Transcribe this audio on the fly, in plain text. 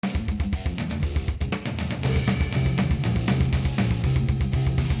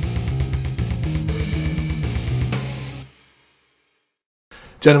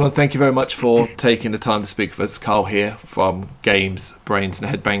Gentlemen, thank you very much for taking the time to speak with us. Carl here from Games, Brains and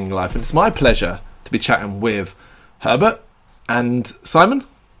Headbanging Life. And it's my pleasure to be chatting with Herbert and Simon.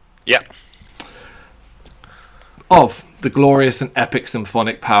 Yeah. Of the glorious and epic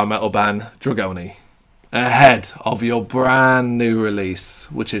symphonic power metal band Dragony. Ahead of your brand new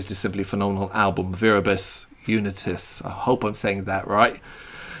release, which is the simply phenomenal album Viribus Unitis. I hope I'm saying that right.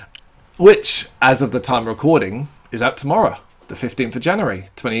 Which, as of the time of recording, is out tomorrow, the 15th of January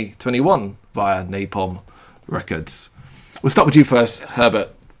 2021, via Napalm Records. We'll start with you first,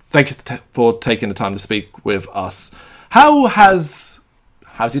 Herbert. Thank you for taking the time to speak with us. How's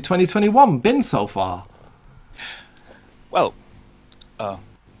your 2021 been so far? Well,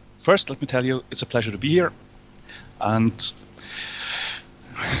 first let me tell you, it's a pleasure to be here. And,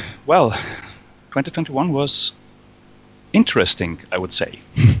 well, 2021 was interesting, I would say.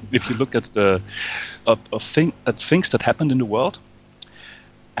 If you look at things that happened in the world,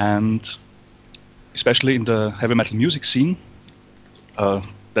 and especially in the heavy metal music scene,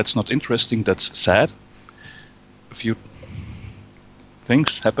 that's not interesting, that's sad. A few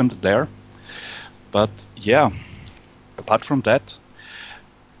things happened there. But yeah, apart from that,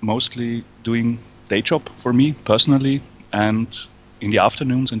 mostly doing day job for me personally, and in the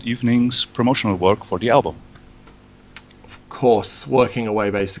afternoons and evenings, promotional work for the album. Of course, working away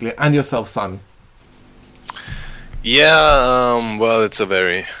basically. And yourself, Simon? Yeah, well, it's a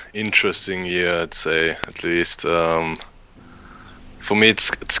very interesting year, I'd say, at least. For me,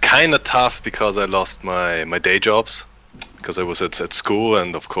 it's kind of tough because I lost my day jobs, because I was at school,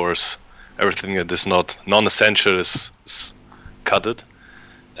 and of course, everything that is not non-essential is cutted.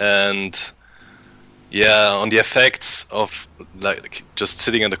 And yeah, on the effects of like just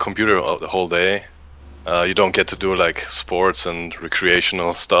sitting at the computer the whole day, you don't get to do like sports and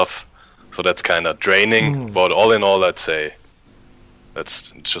recreational stuff, so that's kind of draining. But all in all, I'd say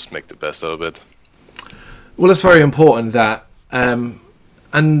let's just make the best out of it. Well, it's very important that.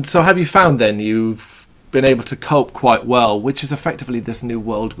 And so, have you found then you've been able to cope quite well, which is effectively this new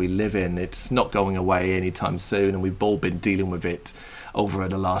world we live in? It's not going away anytime soon, and we've all been dealing with it over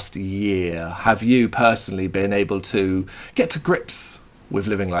the last year. Have you personally been able to get to grips with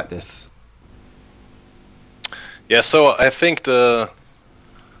living like this? Yeah, so I think the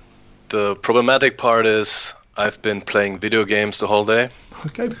problematic part is I've been playing video games the whole day.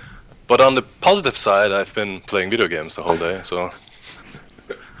 Okay. But on the positive side, I've been playing video games the whole day, so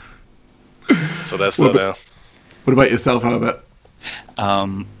that's what not. What about yourself, Herbert?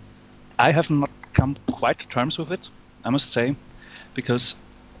 I have not come quite to terms with it, I must say, because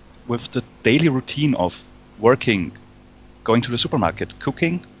with the daily routine of working, going to the supermarket,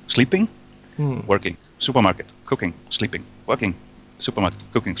 cooking, sleeping, working, supermarket, cooking, sleeping, working, supermarket,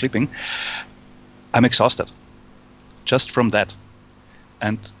 cooking, sleeping, I'm exhausted just from that.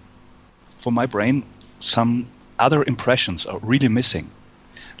 And for my brain, some other impressions are really missing,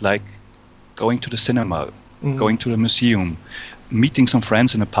 like going to the cinema, going to the museum, meeting some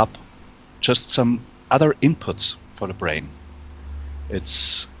friends in a pub, just some other inputs for the brain.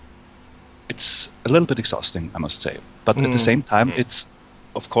 It's a little bit exhausting, I must say. But at the same time, it's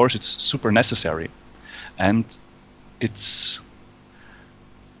super necessary. And it's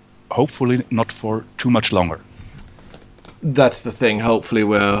hopefully not for too much longer. That's the thing. Hopefully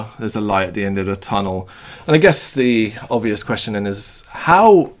there's a light at the end of the tunnel. And I guess the obvious question then is,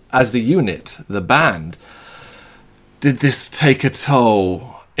 how, as a unit, the band, did this take a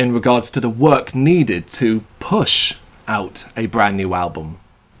toll in regards to the work needed to push out a brand new album?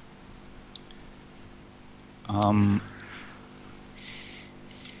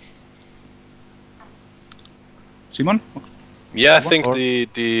 Simon? Yeah, I think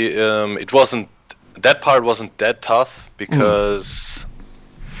it wasn't, that part wasn't that tough, because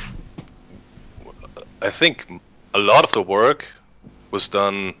I think a lot of the work was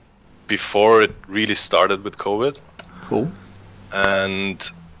done before it really started with COVID. Cool. And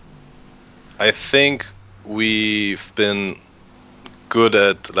I think we've been good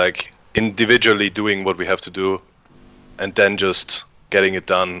at like individually doing what we have to do, and then just getting it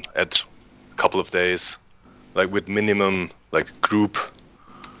done at a couple of days, like with minimum like group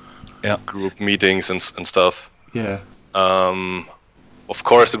meetings and stuff. Yeah. Of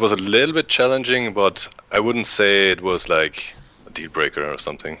course, it was a little bit challenging, but I wouldn't say it was like a deal breaker or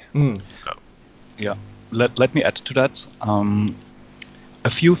something. Yeah. Let me add to that. A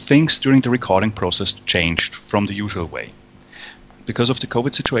few things during the recording process changed from the usual way. Because of the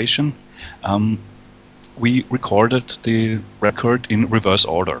COVID situation, we recorded the record in reverse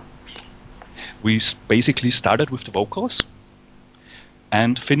order. We basically started with the vocals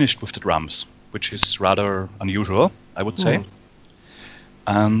and finished with the drums, which is rather unusual, I would say.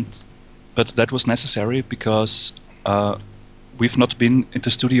 But that was necessary because we've not been in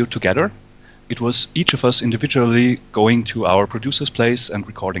the studio together. It was each of us individually going to our producer's place and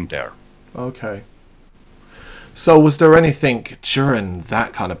recording there. Okay. So was there anything during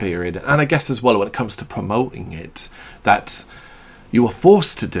that kind of period, and I guess as well when it comes to promoting it, that you were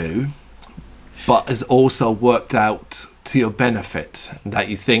forced to do, but has also worked out to your benefit, that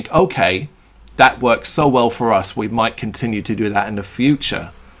you think, okay, that works so well for us, we might continue to do that in the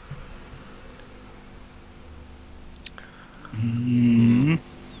future?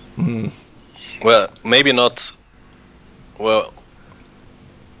 Well, maybe not. Well,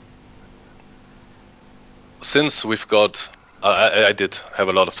 since we've got, I did have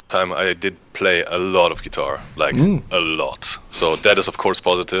a lot of time. I did play a lot of guitar, like a lot. So that is of course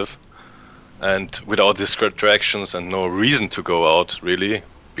positive. And without distractions and no reason to go out really,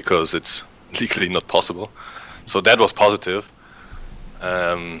 because it's legally not possible. So that was positive.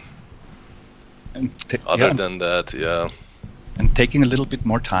 Other than that, yeah. And taking a little bit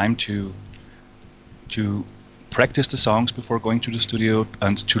more time to practice the songs before going to the studio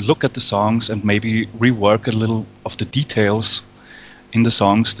and to look at the songs and maybe rework a little of the details in the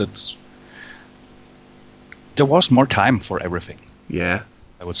songs, that there was more time for everything. Yeah.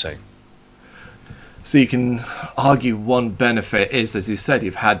 I would say. So you can argue one benefit is, as you said,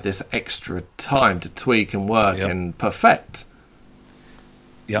 you've had this extra time to tweak and work and perfect.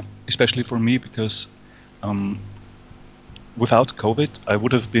 Yeah, especially for me, because without COVID, I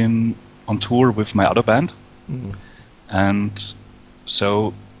would have been on tour with my other band. And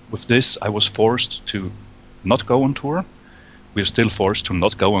so with this, I was forced to not go on tour. We're still forced to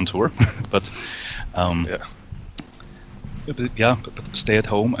not go on tour, but stay at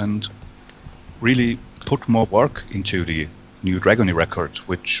home and really put more work into the new Dragony record,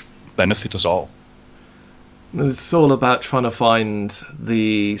 which benefit us all. It's all about trying to find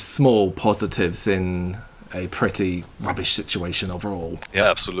the small positives in a pretty rubbish situation overall. Yeah,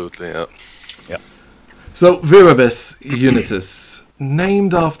 absolutely, yeah. So, Viribus Unitas,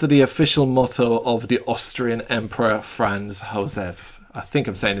 named after the official motto of the Austrian Emperor Franz Joseph. I think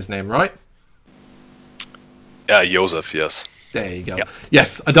I'm saying his name right? Yeah, Joseph, yes. There you go. Yep.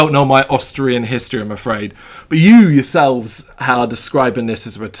 Yes, I don't know my Austrian history, I'm afraid. But you yourselves are describing this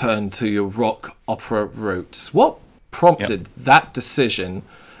as a return to your rock opera roots. What prompted that decision?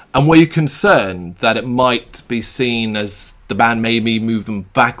 And were you concerned that it might be seen as the band may be moving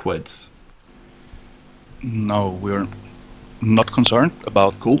backwards? No, we're not concerned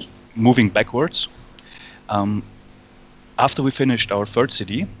about moving backwards. After we finished our third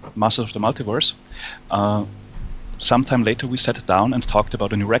CD, Masters of the Multiverse, sometime later we sat down and talked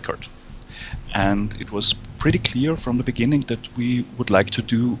about a new record. And it was pretty clear from the beginning that we would like to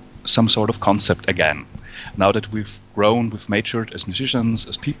do some sort of concept again. Now that we've grown, we've matured as musicians,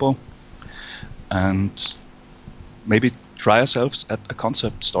 as people, and maybe try ourselves at a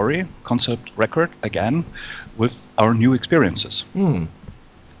concept story, concept record again with our new experiences.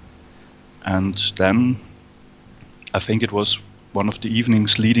 And then I think it was one of the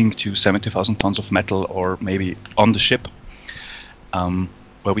evenings leading to 70,000 Tons of Metal, or maybe On the Ship,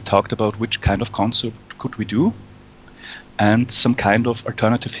 where we talked about which kind of concept could we do, and some kind of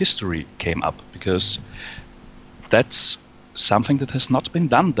alternative history came up, because that's something that has not been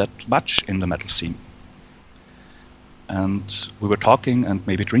done that much in the metal scene. And we were talking and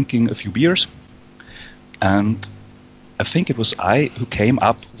maybe drinking a few beers, and I think it was I who came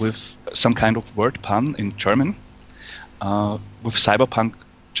up with some kind of word pun in German with Cyberpunk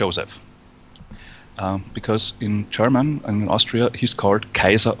Joseph. Because in German and in Austria he's called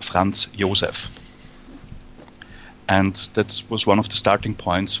Kaiser Franz Joseph. And that was one of the starting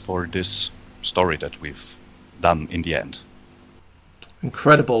points for this story that we've done in the end.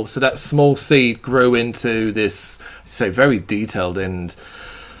 Incredible. So that small seed grew into this, say, very detailed and,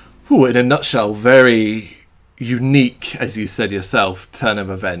 in a nutshell, very unique, as you said yourself, turn of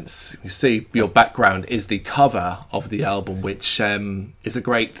events. You see, your background is the cover of the album, which is a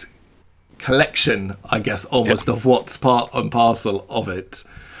great collection, I guess, almost of what's part and parcel of it.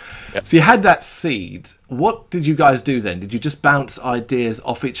 Yep. So you had that seed. What did you guys do then? Did you just bounce ideas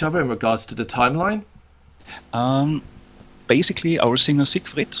off each other in regards to the timeline? Basically, our singer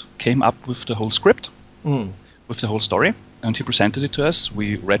Siegfried came up with the whole script, with the whole story, and he presented it to us.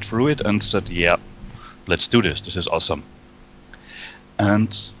 We read through it and said, yeah, let's do this. This is awesome.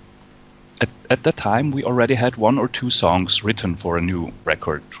 And at that time, we already had 1 or 2 songs written for a new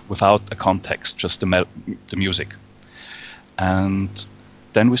record without a context, just the music. And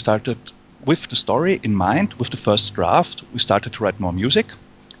then we started with the story in mind, with the first draft. We started to write more music.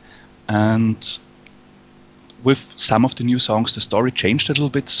 And with some of the new songs, the story changed a little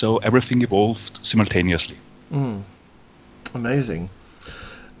bit, so everything evolved simultaneously. Amazing.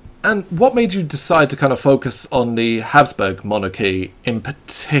 And what made you decide to kind of focus on the Habsburg monarchy in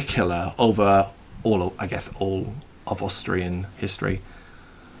particular over all of Austrian history?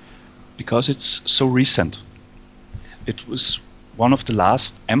 Because it's so recent. It was one of the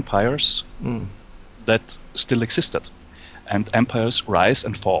last empires that still existed. And empires rise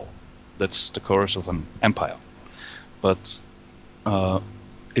and fall. That's the course of an empire. But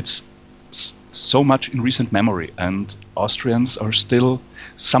it's so much in recent memory, and Austrians are still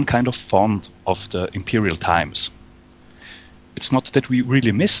some kind of fond of the imperial times. It's not that we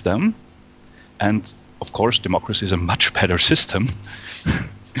really miss them, and of course democracy is a much better system,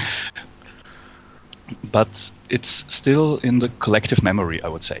 but it's still in the collective memory, I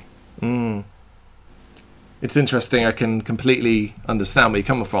would say. It's interesting. I can completely understand where you're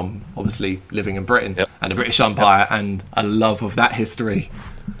coming from, obviously living in Britain and the British Empire and a love of that history.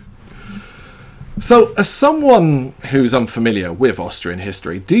 So, as someone who's unfamiliar with Austrian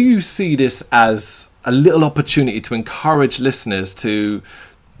history, do you see this as a little opportunity to encourage listeners to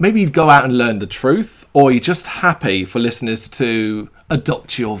maybe go out and learn the truth, or are you just happy for listeners to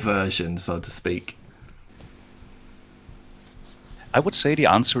adopt your version, so to speak? I would say the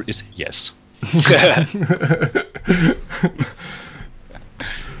answer is yes.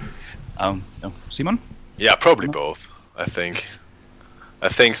 Simon? Yeah, probably both, I think. I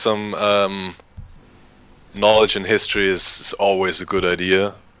think some knowledge in history is always a good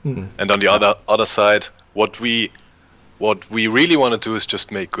idea. And on the other side, what we really want to do is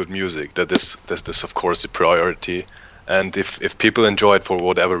just make good music. That is of course the priority. And if people enjoy it for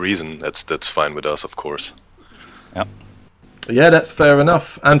whatever reason, that's fine with us, of course. Yeah, that's fair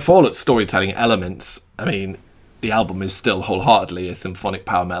enough. And for all its storytelling elements, I mean, the album is still wholeheartedly a symphonic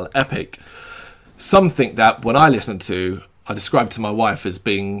power metal epic. Something that when I listen to, I describe to my wife as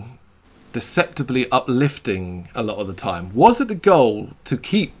being deceptively uplifting a lot of the time. Was it the goal to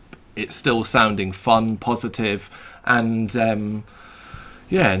keep it still sounding fun, positive, and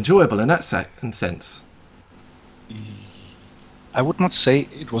enjoyable in that sense? I would not say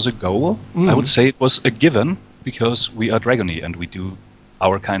it was a goal. I would say it was a given, because we are Dragony and we do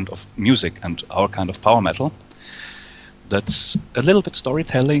our kind of music and our kind of power metal. That's a little bit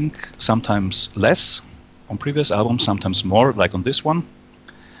storytelling, sometimes less on previous albums, sometimes more, like on this one.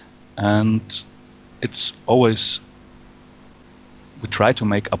 And it's always, we try to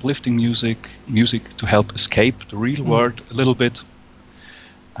make uplifting music to help escape the real world a little bit.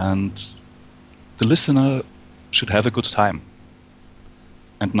 And the listener should have a good time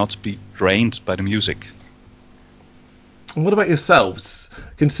and not be drained by the music. And what about yourselves?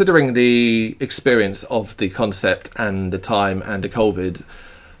 Considering the experience of the concept and the time and the COVID,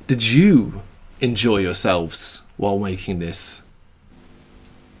 did you enjoy yourselves while making this?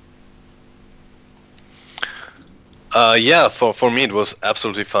 For me it was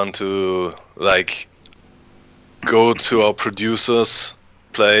absolutely fun to go to our producer's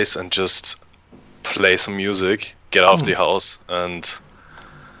place and just play some music, get out of the house, and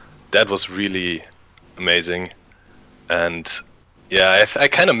that was really amazing. And I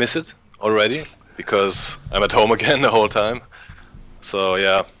kind of miss it already because I'm at home again the whole time. So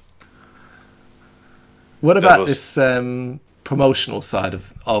yeah. What about this promotional side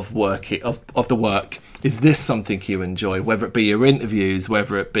of the work? Is this something you enjoy? Whether it be your interviews,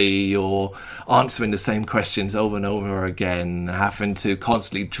 whether it be your answering the same questions over and over again, having to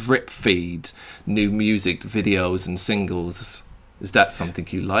constantly drip feed new music videos and singles. Is that something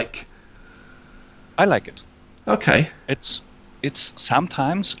you like? I like it. Okay. It's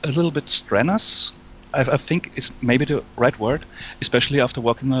sometimes a little bit strenuous. I think it's maybe the right word, especially after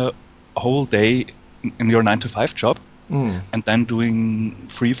working a whole day in your 9-to-5 job and then doing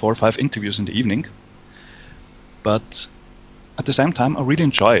 3, 4, 5 interviews in the evening. But at the same time, I really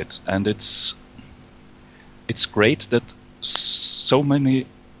enjoy it, and it's great that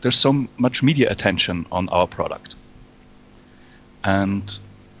there's so much media attention on our product, and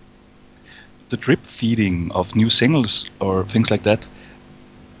the drip feeding of new singles or things like that.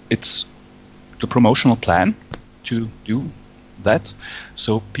 It's the promotional plan to do that,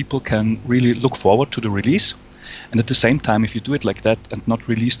 so people can really look forward to the release. And at the same time, if you do it like that and not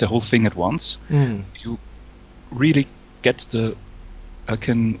release the whole thing at once, you really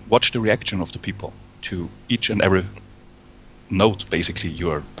can watch the reaction of the people to each and every note basically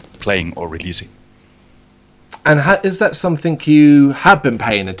you're playing or releasing. And is that something you have been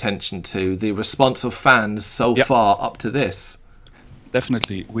paying attention to, the response of fans so far up to this?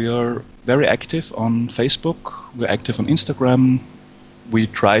 Definitely. We are very active on Facebook, we're active on Instagram, we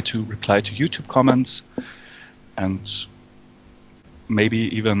try to reply to YouTube comments, and maybe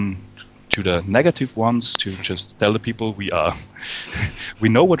even to the negative ones, to just tell the people we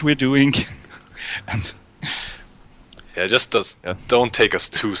know what we're doing. And don't take us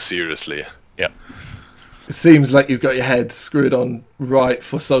too seriously. Yeah. It seems like you've got your head screwed on right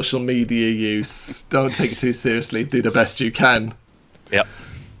for social media use. Don't take it too seriously. Do the best you can. Yeah.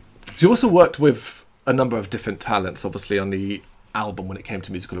 You also worked with a number of different talents, obviously, on the album when it came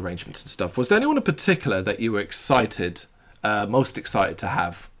to musical arrangements and stuff. Was there anyone in particular that you were most excited to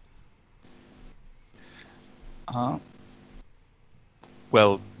have?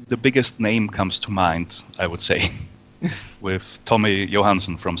 Well, the biggest name comes to mind, I would say, with Tommy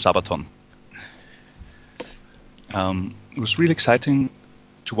Johansson from Sabaton. It was really exciting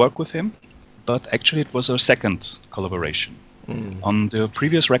to work with him, but actually it was our second collaboration. On the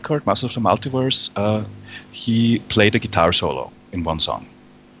previous record, Masters of the Multiverse, he played a guitar solo in one song.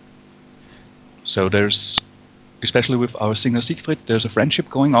 So there's, especially with our singer Siegfried, there's a friendship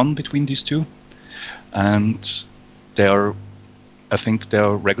going on between these two. And I think they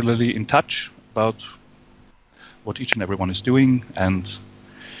are regularly in touch about what each and everyone is doing. And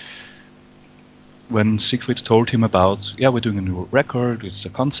when Siegfried told him about, we're doing a new record, it's a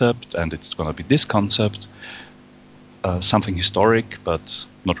concept, and it's going to be this concept, something historic, but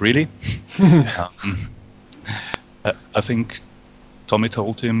not really. I think Tommy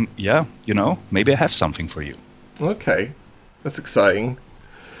told him, maybe I have something for you. Okay, that's exciting.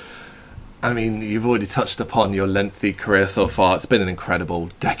 I mean, you've already touched upon your lengthy career so far. It's been an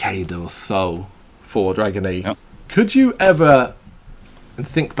incredible decade or so for Dragony. Yep. Could you ever, and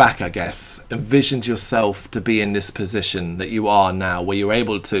think back, I guess, envisioned yourself to be in this position that you are now, where you're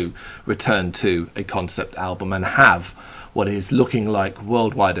able to return to a concept album and have what is looking like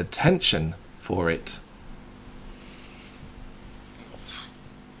worldwide attention for it?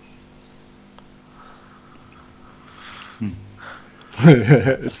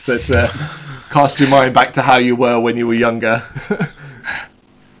 It's cast your mind back to how you were when you were younger.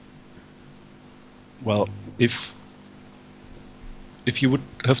 Well, if you would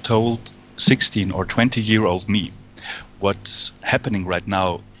have told 16 or 20-year-old me what's happening right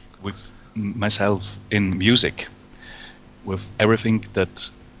now with myself in music, with everything that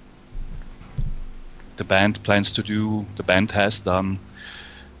the band plans to do, the band has done,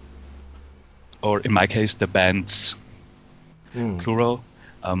 or in my case, the bands, plural,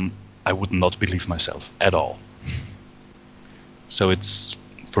 I would not believe myself at all. So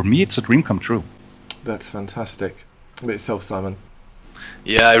for me, it's a dream come true. That's fantastic. About yourself, Simon?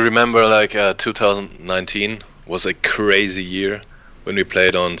 Yeah, I remember 2019 was a crazy year when we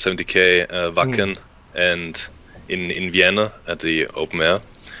played on 70K Wacken and in Vienna at the open air.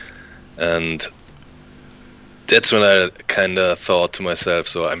 And that's when I kind of thought to myself,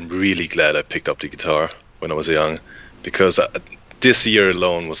 so I'm really glad I picked up the guitar when I was young, because this year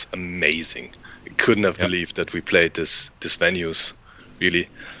alone was amazing. I couldn't have believed that we played these venues. Really,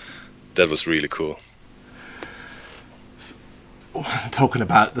 that was really cool. Talking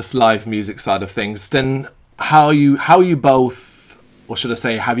about this live music side of things, then how you both, or should I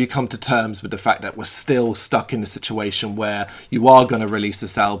say, have you come to terms with the fact that we're still stuck in a situation where you are going to release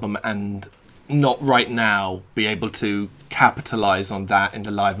this album and not right now be able to capitalize on that in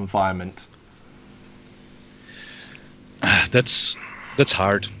the live environment? That's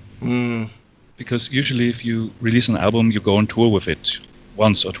hard. Because usually if you release an album, you go on tour with it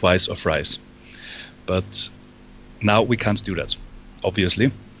once or twice or thrice. But now we can't do that,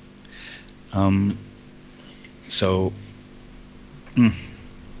 obviously. So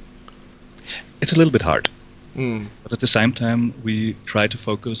it's a little bit hard. But at the same time, we try to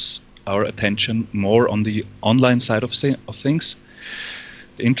focus our attention more on the online side of things.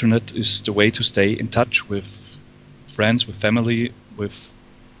 The internet is the way to stay in touch with friends, with family, with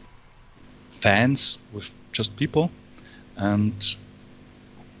fans, with just people. And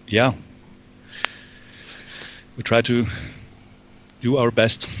we try to do our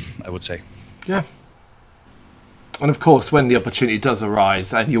best, I would say. Yeah. And of course, when the opportunity does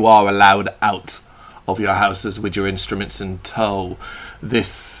arise and you are allowed out of your houses with your instruments in tow,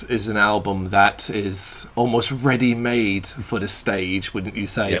 this is an album that is almost ready-made for the stage, wouldn't you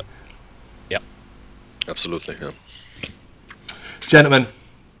say? Yeah. Absolutely, yeah. Gentlemen,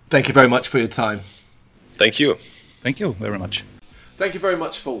 thank you very much for your time. Thank you. Thank you very much. Thank you very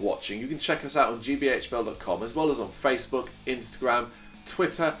much for watching. You can check us out on GBHBL.com as well as on Facebook, Instagram,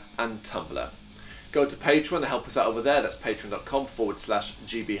 Twitter and Tumblr. Go to Patreon to help us out over there. That's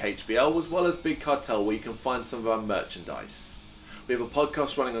patreon.com/GBHBL, as well as Big Cartel, where you can find some of our merchandise. We have a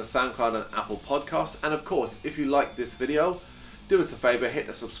podcast running on SoundCloud and Apple Podcasts. And of course, if you like this video, do us a favour, hit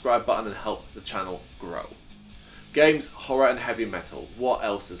the subscribe button and help the channel grow. Games, horror and heavy metal. What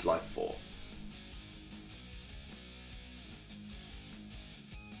else is life for?